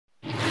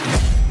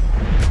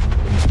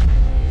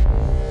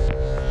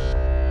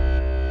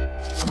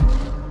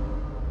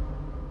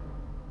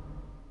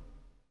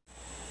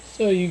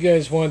So you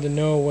guys wanted to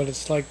know what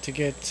it's like to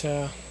get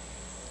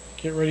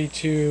ready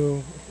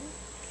to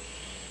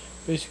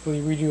basically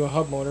redo a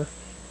hub motor.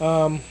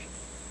 You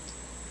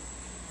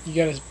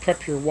got to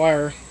prep your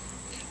wire,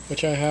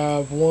 which I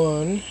have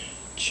 1,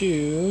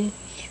 2,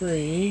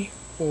 3,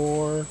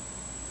 4,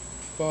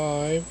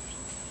 5,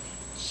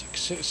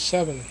 6,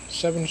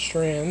 7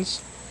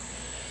 strands.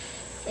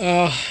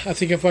 I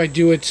think if I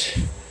do it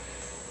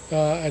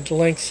at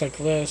lengths like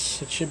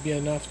this, it should be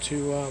enough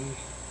to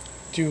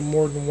do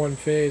more than one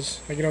phase.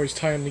 I can always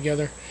tie them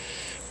together,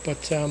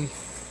 but you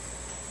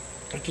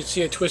can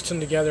see I twist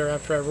them together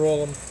after I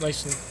roll them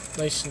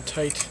nice and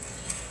tight,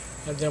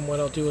 and then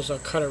what I'll do is I'll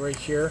cut it right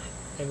here,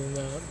 and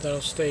then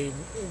that'll stay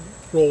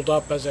rolled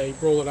up as I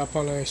roll it up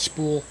on a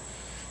spool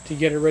to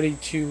get it ready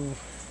to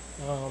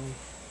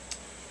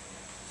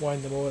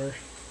wind the motor.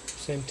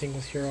 Same thing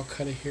with here, I'll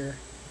cut it here.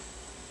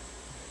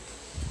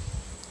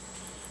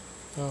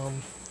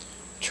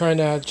 Trying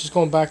to just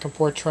going back and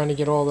forth, trying to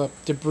get all the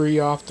debris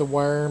off the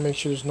wire, make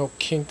sure there's no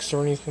kinks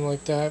or anything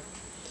like that.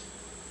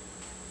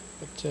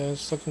 But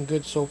it's looking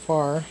good so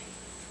far.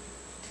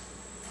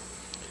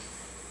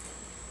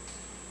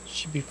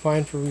 Should be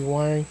fine for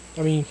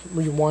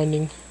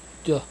rewinding.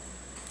 Duh.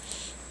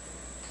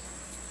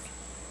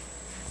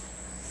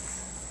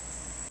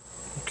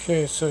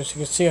 Okay, so as you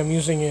can see, I'm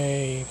using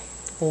a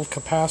old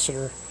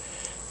capacitor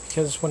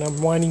because when I'm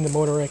winding the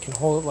motor, I can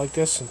hold it like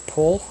this and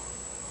pull.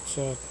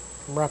 So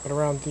wrap it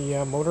around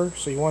the motor,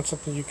 so you want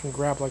something you can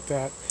grab like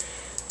that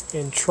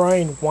and try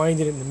and wind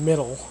it in the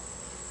middle.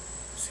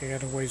 So you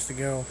got a ways to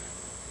go,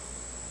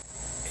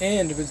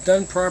 and if it's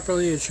done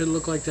properly, it should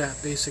look like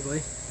that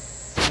basically.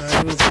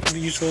 I will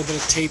use a little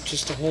bit of tape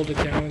just to hold it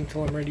down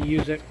until I'm ready to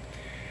use it.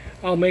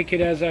 I'll make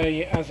it as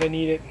I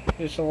need it.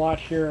 There's a lot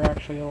here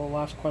actually. It'll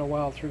last quite a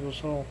while through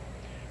those little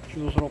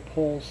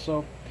poles.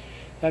 So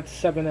that's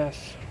 7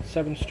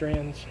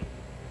 strands.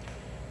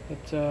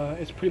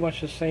 It's pretty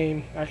much the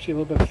same, actually a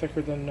little bit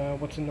thicker than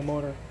what's in the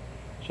motor.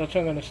 So that's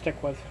what I'm going to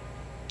stick with.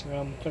 So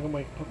I'm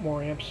going to put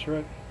more amps through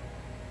it.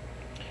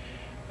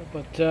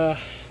 But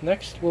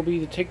next will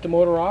be to take the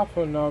motor off,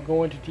 and I'll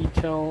go into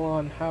detail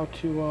on how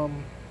to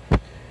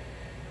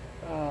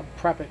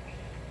prep it.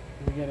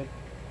 We got to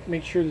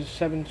make sure there's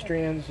 7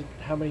 strands,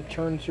 how many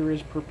turns there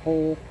is per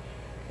pole,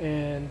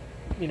 and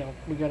we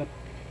got to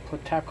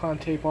put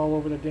Tapcon tape all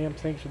over the damn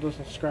thing so it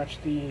doesn't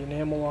scratch the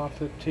enamel off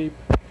the tape,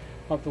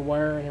 of the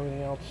wire and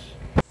everything else.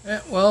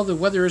 Well, the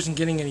weather isn't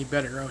getting any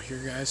better out here,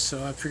 guys,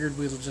 so I figured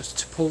we'll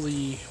just pull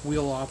the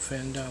wheel off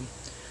and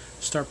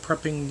start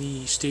prepping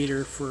the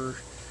stator for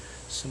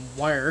some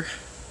wire.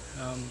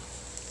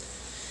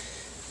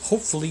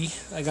 Hopefully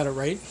I got it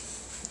right.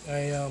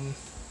 I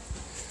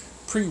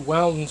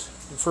pre-wound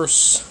the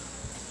first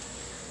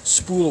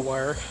spool of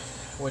wire,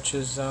 which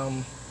is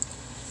 7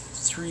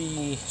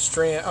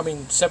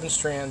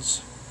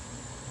 strands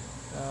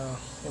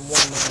in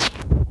one wind.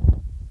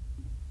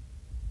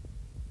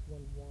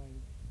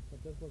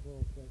 That does look a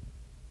little thick.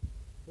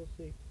 We'll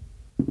see.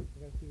 I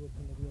gotta see what's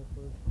in the wheel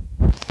first.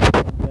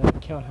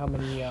 And count how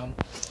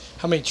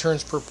many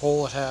turns per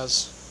pole it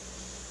has.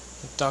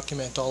 And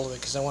document all of it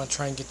because I want to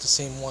try and get the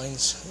same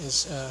winds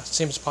as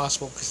same as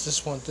possible, because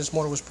this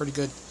motor was pretty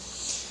good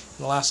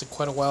and lasted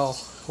quite a while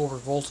over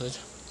volted.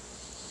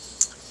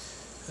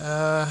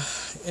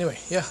 Anyway,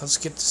 yeah, let's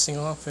get this thing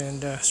off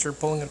and start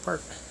pulling it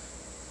apart.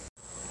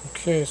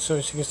 Okay, so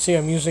as you can see,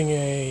 I'm using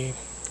a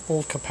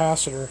old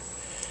capacitor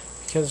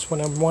because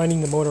when I'm winding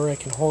the motor, I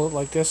can hold it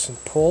like this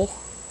and pull.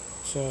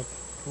 So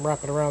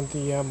wrap it around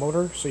the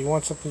motor, so you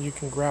want something you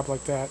can grab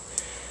like that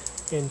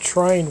and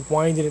try and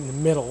wind it in the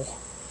middle.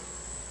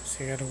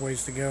 So you got a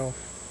ways to go.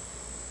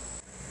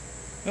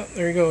 Oh,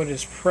 there you go, it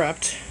is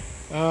prepped.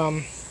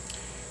 I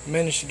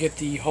managed to get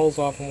the hulls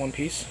off in one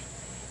piece.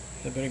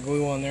 A bit of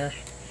glue on there.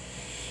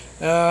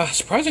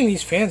 Surprisingly,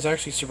 these fans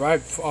actually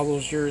survived all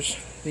those years.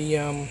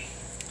 The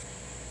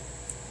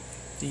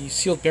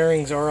sealed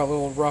bearings are a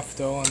little rough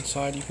though on the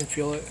side. You can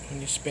feel it when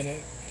you spin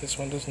it. This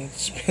one doesn't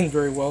spin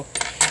very well.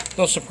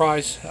 No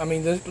surprise. I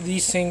mean,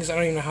 these things, I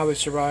don't even know how they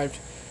survived.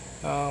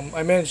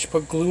 I managed to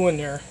put glue in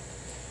there,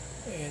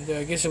 and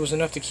I guess it was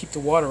enough to keep the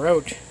water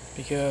out,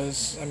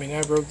 because I mean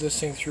I rode this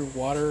thing through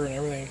water and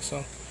everything.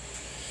 So,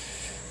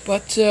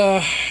 but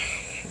you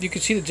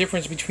can see the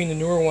difference between the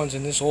newer ones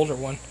and this older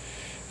one.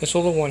 This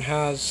older one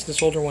has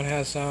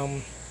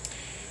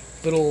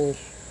little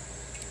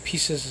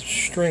pieces of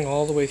string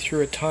all the way through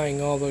it, tying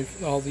all the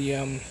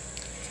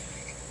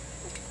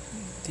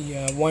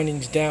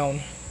windings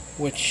down,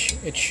 which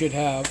it should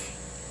have.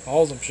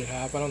 All of them should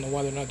have. I don't know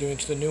why they're not doing it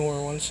to the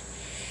newer ones,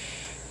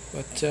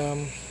 but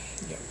yeah,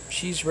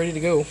 she's ready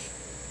to go.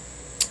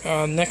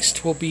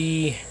 Next will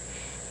be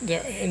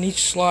there. In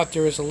each slot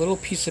there is a little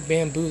piece of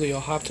bamboo that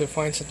you'll have to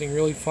find something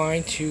really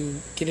fine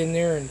to get in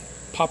there and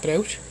pop it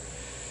out.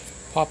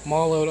 Pop them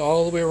all out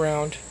all the way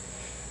around,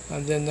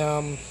 and then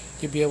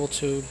you'll be able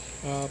to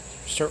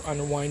start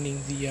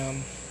unwinding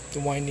the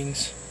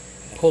windings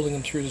and pulling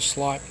them through the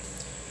slot.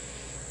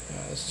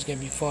 This is going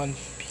to be fun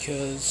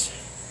because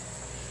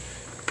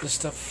this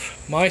stuff,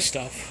 my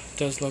stuff,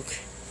 does look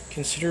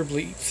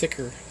considerably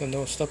thicker than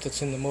the stuff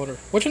that's in the motor,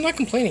 which I'm not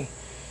complaining.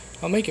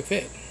 I'll make it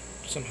fit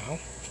somehow.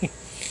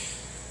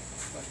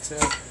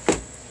 But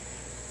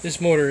this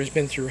motor has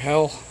been through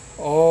hell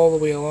all the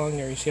way along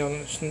there. You see how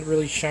it's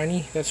really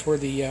shiny? That's where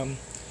the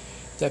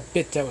that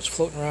bit that was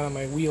floating around on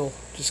my wheel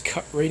just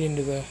cut right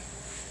into the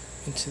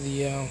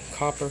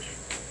copper.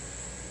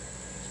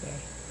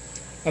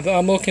 So,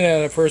 I'm looking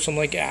at it at first. I'm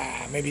like,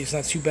 maybe it's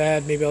not too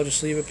bad. Maybe I'll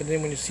just leave it. But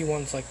then when you see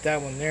ones like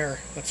that one there,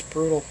 that's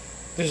brutal.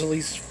 There's at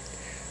least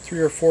 3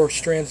 or 4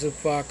 strands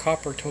of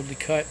copper totally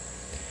cut.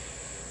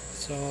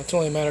 So it's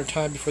only a matter of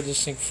time before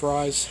this thing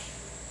fries.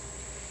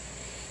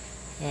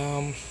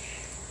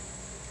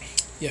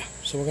 Yeah,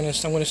 so I'm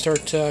gonna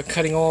start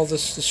cutting all the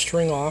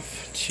string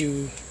off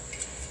to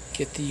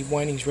get the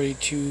windings ready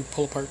to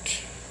pull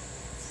apart.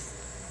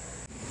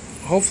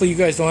 Hopefully you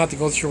guys don't have to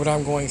go through what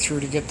I'm going through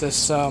to get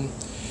this.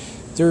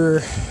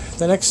 The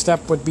next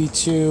step would be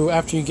to,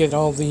 after you get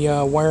all the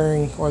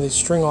wiring or the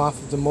string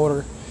off of the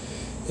motor,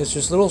 is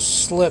just little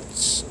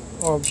slits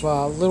of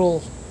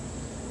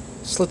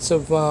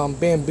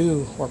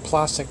bamboo or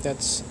plastic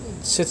that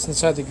sits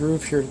inside the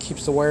groove here. It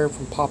keeps the wire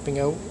from popping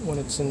out when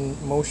it's in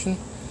motion.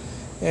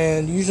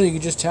 And usually you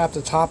just tap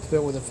the top of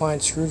it with a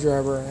fine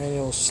screwdriver and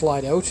it'll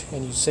slide out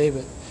and you save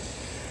it.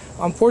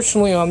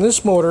 Unfortunately on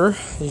this motor,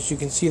 as you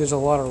can see, there's a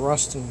lot of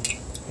rust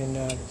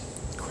and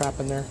crap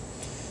in there.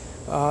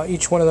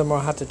 Each one of them I'll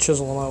have to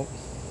chisel them out.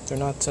 They're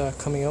not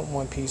coming out in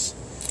one piece.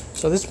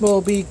 So this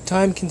will be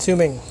time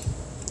consuming.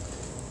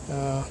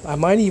 I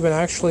might even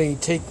actually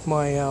take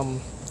my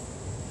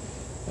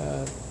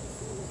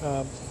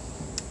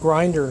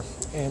grinder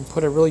and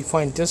put a really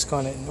fine disc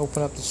on it and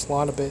open up the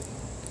slot a bit.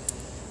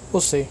 We'll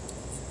see,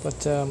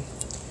 but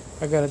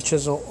I gotta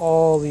chisel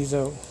all these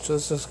out, so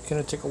this is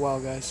gonna take a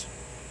while, guys.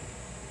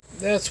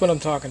 That's what I'm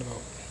talking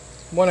about.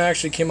 One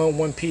actually came out in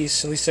one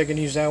piece. At least I can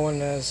use that one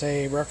as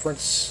a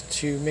reference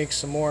to make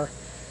some more.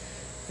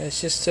 And it's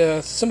just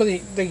some of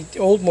the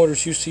old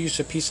motors used to use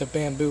a piece of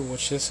bamboo,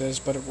 which this is,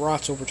 but it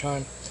rots over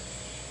time.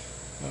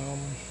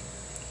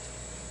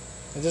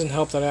 It doesn't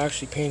help that I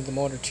actually painted the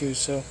motor too,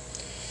 so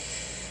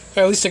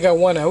at least I got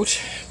one out.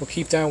 We'll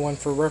keep that one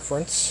for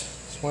reference.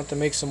 Just want to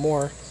make some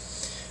more.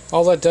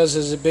 All that does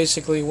is it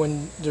basically,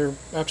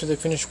 after they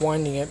finish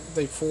winding it,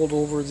 they fold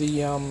over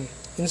the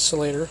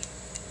insulator,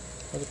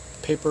 or the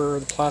paper or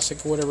the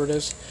plastic or whatever it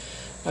is,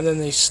 and then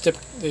they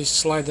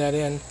slide that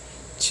in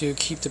to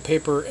keep the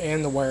paper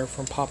and the wire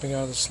from popping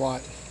out of the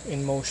slot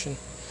in motion,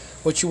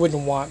 which you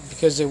wouldn't want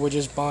because they would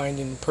just bind,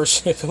 and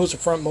if it was a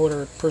front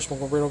motor, the person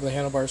will go right over the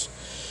handlebars.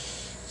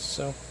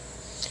 So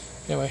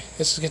anyway,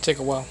 this is going to take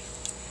a while.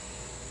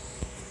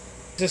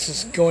 This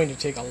is going to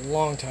take a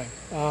long time.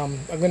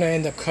 I'm going to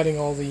end up cutting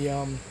all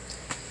the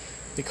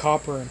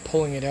copper and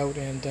pulling it out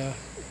and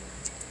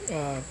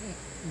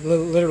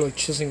literally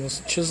chiseling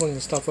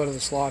the stuff out of the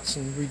slots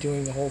and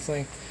redoing the whole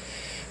thing.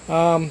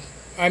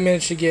 I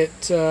managed to get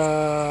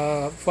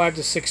 5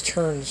 to 6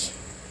 turns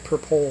per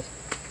pole,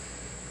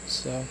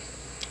 so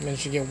I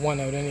managed to get one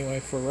out anyway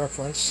for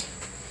reference.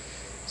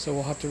 So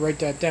we'll have to write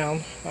that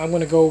down. I'm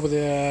going to go with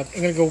I'm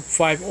going to go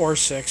 5 or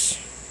 6.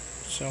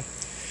 So.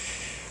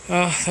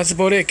 That's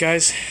about it,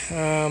 guys.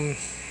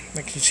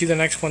 Like you see the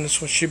next one, this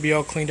one should be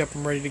all cleaned up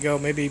and ready to go,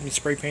 maybe even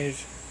spray painted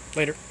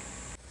later.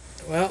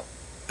 Well,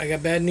 I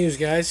got bad news,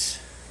 guys.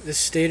 This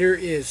stator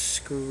is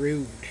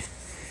screwed.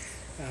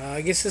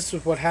 I guess this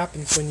is what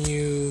happens when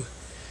you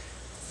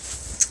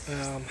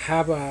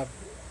have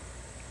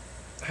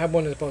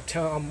one that's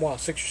about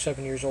 6 or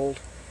 7 years old.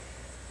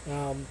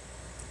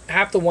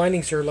 Half the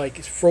windings are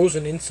like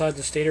frozen inside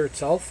the stator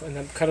itself, and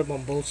then cut them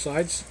on both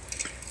sides,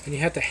 and you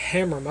have to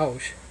hammer them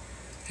out.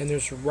 And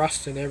there's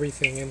rust and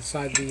everything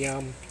inside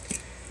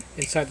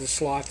the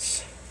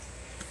slots.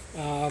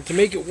 To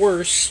make it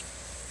worse,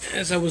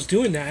 as I was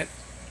doing that,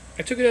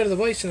 I took it out of the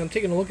vise and I'm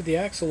taking a look at the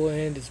axle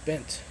and it's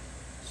bent.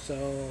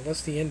 So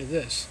that's the end of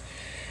this.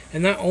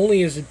 And not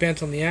only is it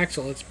bent on the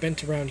axle, it's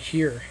bent around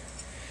here.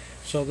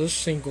 So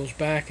this thing goes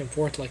back and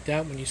forth like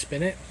that when you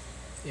spin it.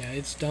 Yeah,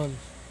 it's done.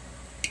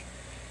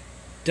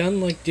 Done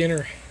like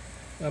dinner.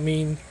 I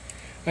mean,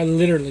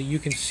 you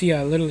can see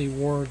I literally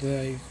wore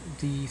the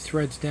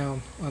threads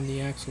down on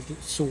the axle.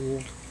 It's so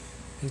old.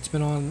 And it's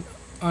been on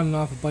and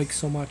off a bike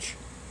so much.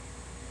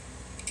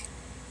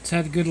 It's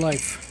had a good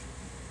life.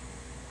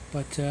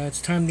 But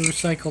it's time to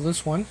recycle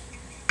this one.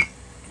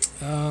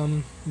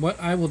 What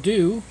I will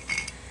do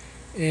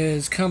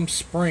is come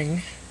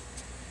spring,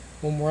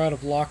 when we're out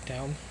of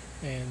lockdown,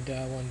 and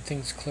when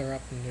things clear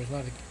up and there's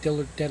not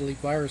a deadly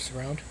virus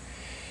around,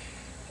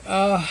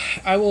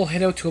 I will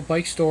head out to a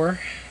bike store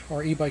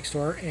or e-bike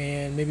store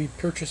and maybe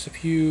purchase a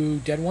few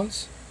dead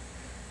ones,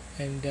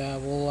 and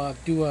we'll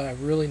do a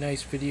really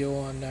nice video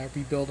on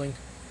rebuilding.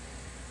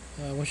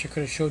 I wish I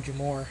could have showed you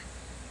more.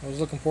 I was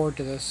looking forward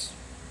to this,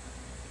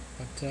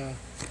 but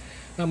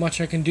not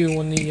much I can do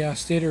when the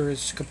stator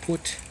is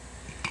kaput.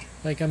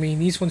 Like, I mean,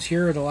 these ones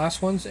here are the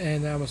last ones,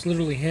 and I was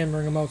literally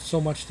hammering them out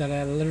so much that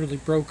I literally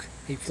broke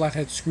a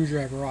flathead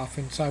screwdriver off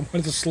inside one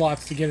of the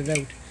slots to get it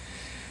out.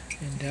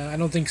 And I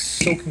don't think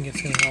soaking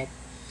it's going to help.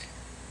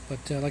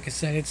 But like I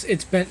said,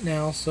 it's bent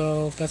now,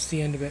 so that's the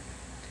end of it.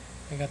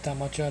 I got that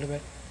much out of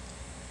it.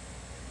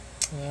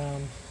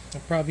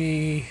 I'll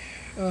probably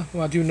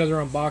I'll do another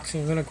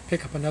unboxing. I'm gonna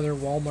pick up another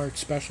Walmart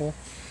special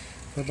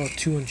for about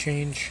 $2 and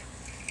change,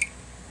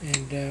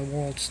 and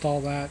we'll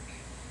install that.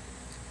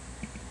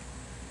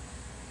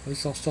 At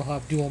least I'll still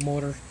have dual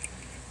motor,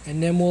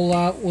 and then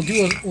we'll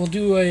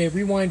do a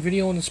rewind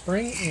video in the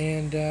spring,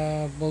 and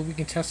well, we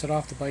can test it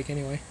off the bike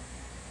anyway,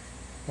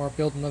 or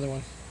build another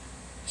one.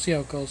 See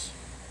how it goes.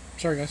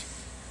 Sorry guys.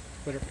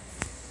 Later.